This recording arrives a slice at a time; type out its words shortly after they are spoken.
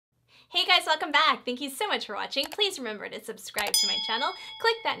Hey guys, welcome back. Thank you so much for watching. Please remember to subscribe to my channel.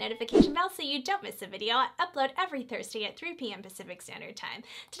 Click that notification bell so you don't miss a video. I upload every Thursday at 3 p.m. Pacific Standard Time.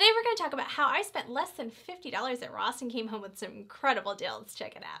 Today we're going to talk about how I spent less than $50 at Ross and came home with some incredible deals.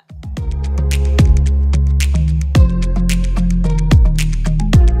 Check it out.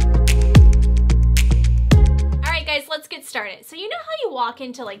 Guys, let's get started. So you know how you walk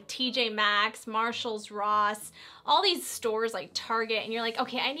into like TJ Maxx, Marshalls, Ross, all these stores like Target, and you're like,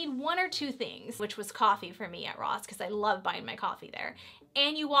 okay, I need one or two things, which was coffee for me at Ross because I love buying my coffee there.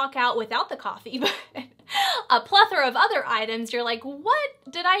 And you walk out without the coffee, but a plethora of other items. You're like, what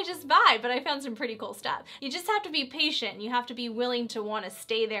did I just buy? But I found some pretty cool stuff. You just have to be patient. You have to be willing to want to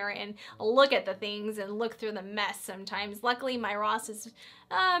stay there and look at the things and look through the mess sometimes. Luckily, my Ross is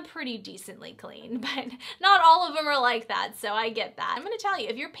pretty decently clean, but not all of them are like that, so I get that. I'm gonna tell you,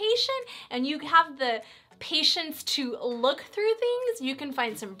 if you're patient and you have the patience to look through things, you can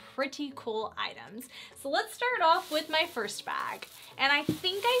find some pretty cool items. So let's start off with my first bag. And I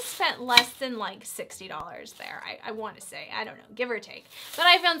think I spent less than like $60 there. I want to say, I don't know, give or take. But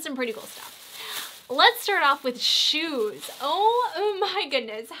I found some pretty cool stuff. Let's start off with shoes. Oh my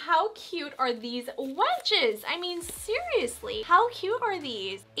goodness, how cute are these wedges? I mean, seriously, how cute are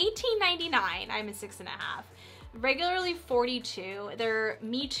these? $18.99, I'm a 6.5. Regularly $42. They're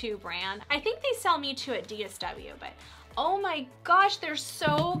Me Too brand. I think they sell Me Too at DSW, but oh my gosh, they're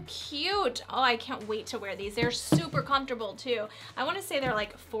so cute. Oh, I can't wait to wear these. They're super comfortable too. I want to say they're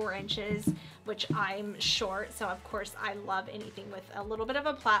like 4 inches, which I'm short, so of course I love anything with a little bit of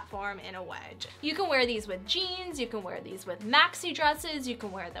a platform and a wedge. You can wear these with jeans, you can wear these with maxi dresses, you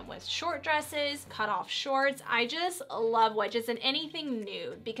can wear them with short dresses, cut off shorts. I just love wedges and anything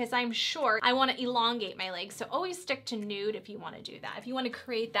nude because I'm short. I want to elongate my legs, so always stick to nude if you want to do that. If you want to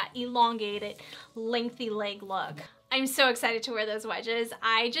create that elongated, lengthy leg look. I'm so excited to wear those wedges.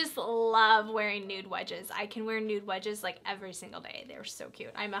 I just love wearing nude wedges. I can wear nude wedges like every single day. They're so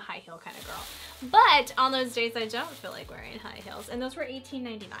cute. I'm a high heel kind of girl. But on those days I don't feel like wearing high heels, and those were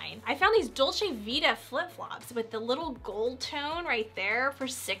 $18.99. I found these Dolce Vita flip-flops with the little gold tone right there for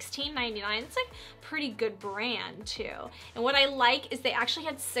 $16.99. It's like pretty good brand too. And what I like is they actually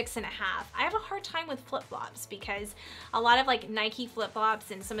had 6.5. I have a hard time with flip-flops because a lot of like Nike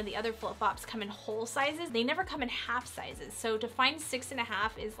flip-flops and some of the other flip-flops come in whole sizes. They never come in half sizes, so to find 6.5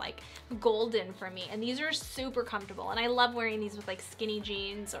 is like golden for me. And these are super comfortable, and I love wearing these with like skinny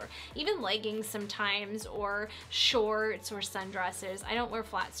jeans or even leggings sometimes, or shorts or sundresses. I don't wear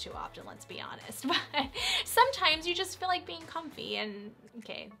flats too often, let's be honest, but sometimes you just feel like being comfy, and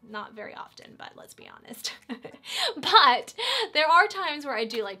okay, not very often, but let's be honest. But there are times where I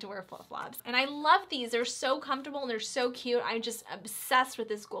do like to wear flip-flops, and I love these. They're so comfortable and they're so cute. I'm just obsessed with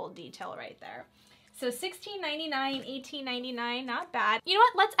this gold detail right there. So $16.99, $18.99, not bad. You know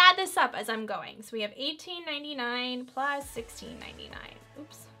what? Let's add this up as I'm going. So we have $18.99 plus $16.99.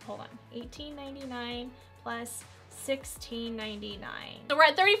 Oops, hold on. $18.99 plus $16.99. So we're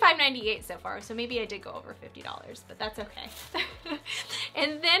at $35.98 so far, so maybe I did go over $50, but that's okay.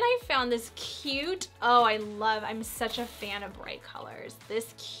 And then I found this cute, I'm such a fan of bright colors.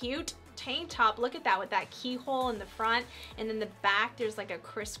 This cute tank top, look at that, with that keyhole in the front, and then the back there's like a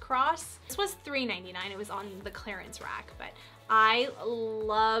crisscross. This was $3.99. it was on the clearance rack, but I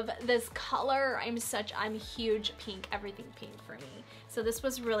love this color. I'm huge pink, everything pink for me. So this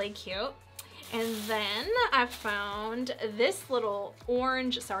was really cute. And then I found this little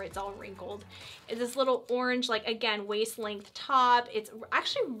orange, sorry, it's all wrinkled. It's this little orange, like again, waist length top. It's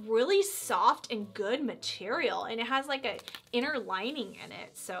actually really soft and good material, and it has like a inner lining in it.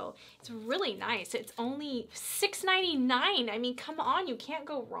 So it's really nice. It's only $6.99. I mean, come on, you can't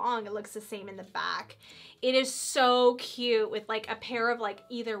go wrong. It looks the same in the back. It is so cute with like a pair of like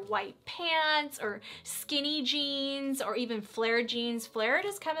either white pants or skinny jeans or even flared jeans. Flared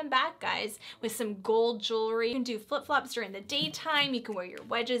is coming back, guys, with some gold jewelry. You can do flip-flops during the daytime. You can wear your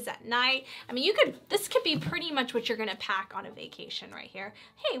wedges at night. I mean, this could be pretty much what you're gonna pack on a vacation right here.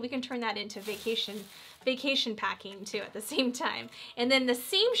 Hey, we can turn that into vacation packing too at the same time. And then the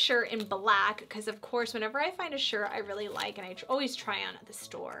same shirt in black, because of course whenever I find a shirt I really like and I always try on at the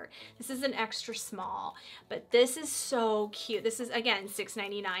store. This is an extra small, but this is so cute. This is again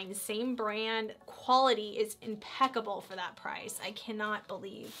 $6.99, same brand. Quality is impeccable for that price. I cannot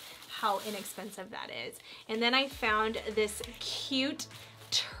believe how inexpensive that is. And then I found this cute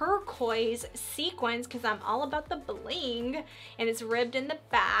turquoise sequins because I'm all about the bling, and it's ribbed in the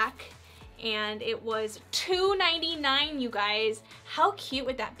back. And it was $2.99, you guys. How cute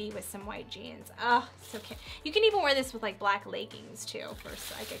would that be with some white jeans? Oh, so cute. You can even wear this with like black leggings too for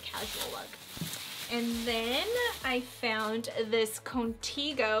like a casual look. And then I found this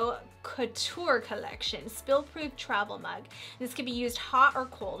Contigo Couture Collection spill-proof travel mug. This can be used hot or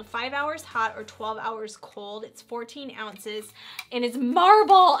cold, 5 hours hot or 12 hours cold. It's 14 ounces and it's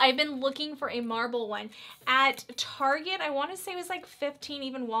marble. I've been looking for a marble one. At Target, I want to say it was like 15,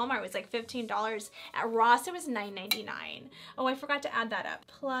 even Walmart was like $15. At Ross, it was $9.99. Oh, I forgot to add that up.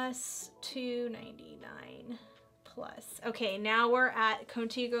 Plus $2.99 plus. Okay, now we're at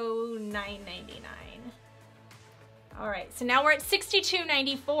Contigo $9.99. All right, so now we're at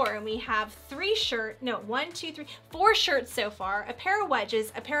 $62.94 and we have four shirts so far, a pair of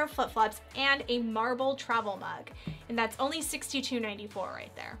wedges, a pair of flip-flops, and a marble travel mug. And that's only $62.94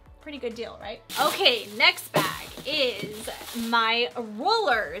 right there. Pretty good deal, right? Okay, next bag is my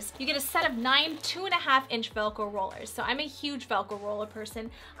rollers. You get a set of 9 2.5-inch Velcro rollers. So I'm a huge Velcro roller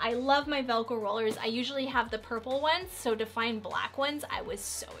person. I love my Velcro rollers. I usually have the purple ones, so to find black ones, I was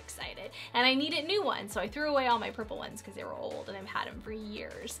so excited. And I needed new ones, so I threw away all my purple ones because they were old and I've had them for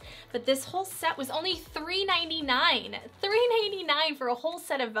years. But this whole set was only $3.99. $3.99 for a whole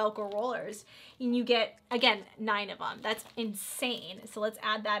set of Velcro rollers. And you get, again, 9 of them. That's insane. So let's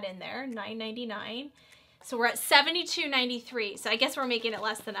add that in there, $9.99. So we're at $72.93. So I guess we're making it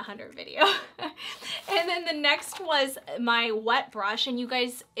less than 100 video. And then the next was my wet brush. And you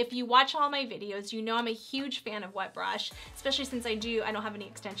guys, if you watch all my videos, you know I'm a huge fan of wet brush, especially since I don't have any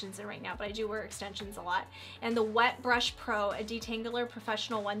extensions in right now, but I do wear extensions a lot. And the Wet Brush Pro, a detangler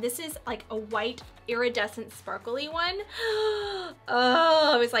professional one. This is like a white iridescent sparkly one.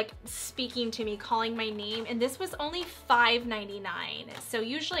 Oh, it was like speaking to me, calling my name. And this was only $5.99. So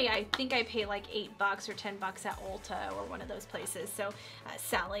usually I think I pay like $8 or $10 at Ulta or one of those places. So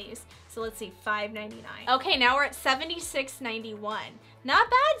Sally's. So let's see, $5.99. Okay, now we're at $76.91. Not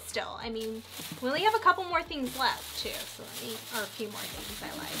bad still. I mean, we only have a couple more things left too. So or a few more things I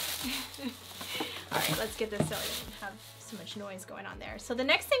like. All right, let's get this so I don't have so much noise going on there. So the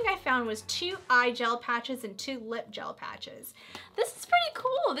next thing I found was 2 eye gel patches and 2 lip gel patches. This is pretty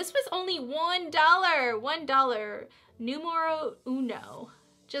cool. This was only $1. $1. Numero uno.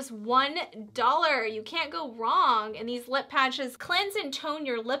 Just $1. You can't go wrong. And these lip patches cleanse and tone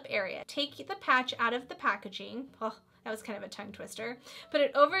your lip area. Take the patch out of the packaging. Oh, that was kind of a tongue twister. Put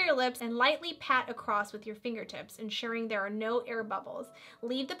it over your lips and lightly pat across with your fingertips, ensuring there are no air bubbles.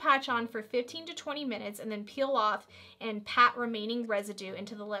 Leave the patch on for 15 to 20 minutes and then peel off and pat remaining residue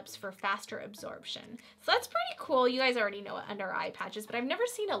into the lips for faster absorption. So that's pretty cool. You guys already know what under eye patch is, but I've never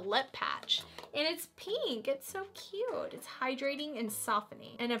seen a lip patch. And it's pink. It's so cute. It's hydrating and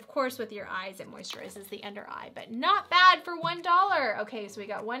softening. And of course, with your eyes, it moisturizes the under eye, but not bad for $1. Okay, so we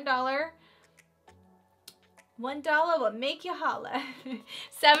got $1. $1 will make you holla.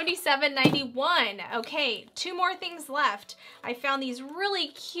 $77.91. Okay, 2 more things left. I found these really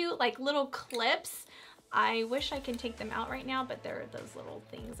cute like little clips. I wish I could take them out right now, but they're those little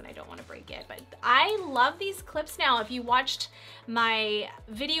things and I don't want to break it. But I love these clips now. If you watched my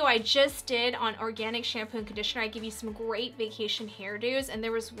video I just did on organic shampoo and conditioner, I give you some great vacation hairdos. And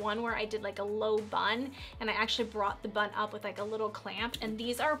there was one where I did like a low bun and I actually brought the bun up with like a little clamp, and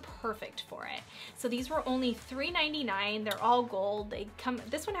these are perfect for it. So these were only $3.99. They're all gold. They come,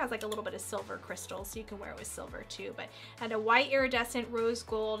 this one has like a little bit of silver crystal, so you can wear it with silver too, but I had a white iridescent, rose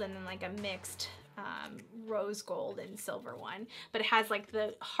gold, and then like a mixed rose gold and silver one, but it has like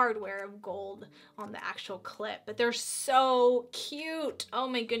the hardware of gold on the actual clip. But they're so cute. Oh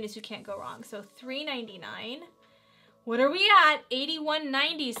my goodness, you can't go wrong. So $3.99. What are we at?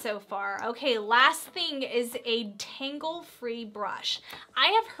 $81.90 so far. Okay, last thing is a tangle-free brush. I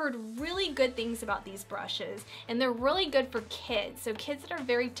have heard really good things about these brushes, and they're really good for kids. So kids that are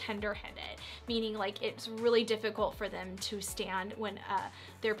very tender-headed, meaning like it's really difficult for them to stand when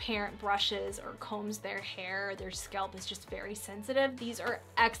their parent brushes or combs their hair. Their scalp is just very sensitive. These are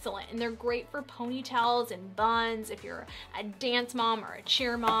excellent, and they're great for ponytails and buns. If you're a dance mom or a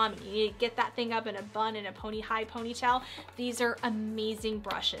cheer mom and you need to get that thing up in a bun and a high ponytail, these are amazing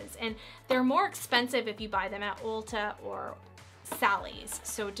brushes, and they're more expensive if you buy them at Ulta or Sally's.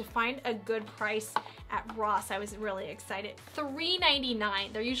 So to find a good price at Ross, I was really excited.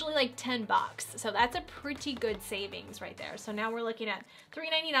 $3.99. They're usually like $10, so that's a pretty good savings right there. So now we're looking at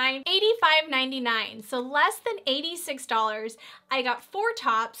 $3.99, $85.99. So less than $86. I got 4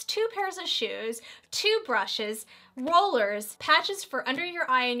 tops, 2 pairs of shoes, 2 brushes, rollers, patches for under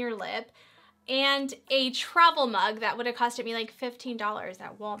your eye and your lip, and a travel mug that would have costed me like $15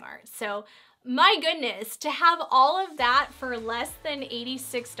 at Walmart. So my goodness, to have all of that for less than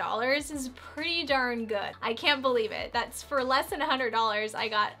 $86 is pretty darn good. I can't believe it. That's for less than $100. I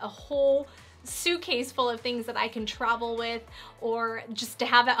got a whole suitcase full of things that I can travel with or just to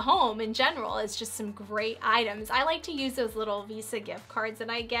have at home in general. It's just some great items. I like to use those little Visa gift cards that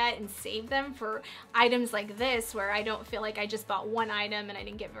I get and save them for items like this where I don't feel like I just bought one item and I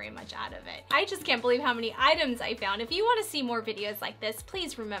didn't get very much out of it. I just can't believe how many items I found. If you want to see more videos like this,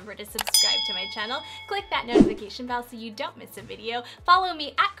 please remember to subscribe to my channel. Click that notification bell so you don't miss a video. Follow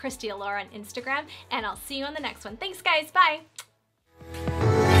me at Christy Allure on Instagram, and I'll see you on the next one. Thanks guys, bye!